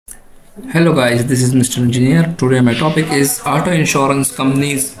Hello guys, this is Mr. Engineer. Today my topic is auto insurance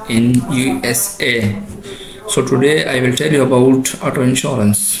companies in USA. So today I will tell you about auto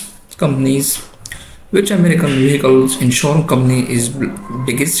insurance companies. Which American vehicles insurance company is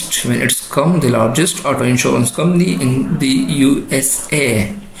biggest when it's come the largest auto insurance company in the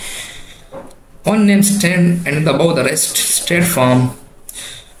USA? One name stand and above the rest, State Farm.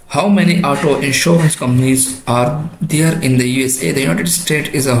 How many auto insurance companies are there in the USA? The United States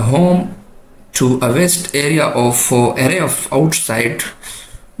is a home to a vast array of outside.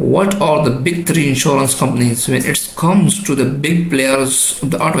 What are the big three insurance companies when it comes to the big players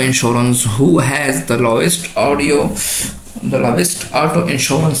of the auto insurance? Who has the lowest auto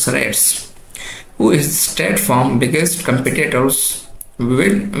insurance rates? Who is State Farm biggest competitors?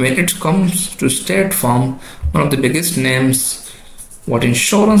 When it comes to State Farm, one of the biggest names, what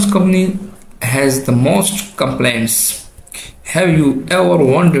insurance company has the most complaints? Have you ever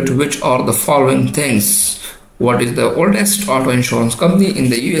wondered which are the following things? What is the oldest auto insurance company in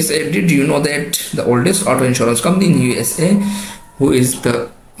the USA? Did you know that the oldest auto insurance company in the USA? Who is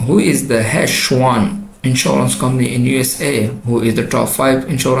the hash one insurance company in USA? Who is the top 5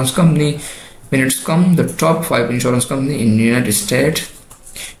 insurance company when it's come the top 5 insurance company in United States?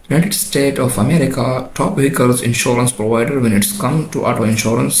 United States of America top vehicles insurance provider when it's come to auto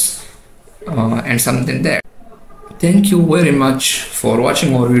insurance and something there. Thank you very much for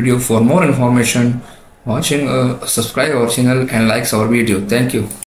watching our video. For more information, subscribe our channel and likes our video. Thank you.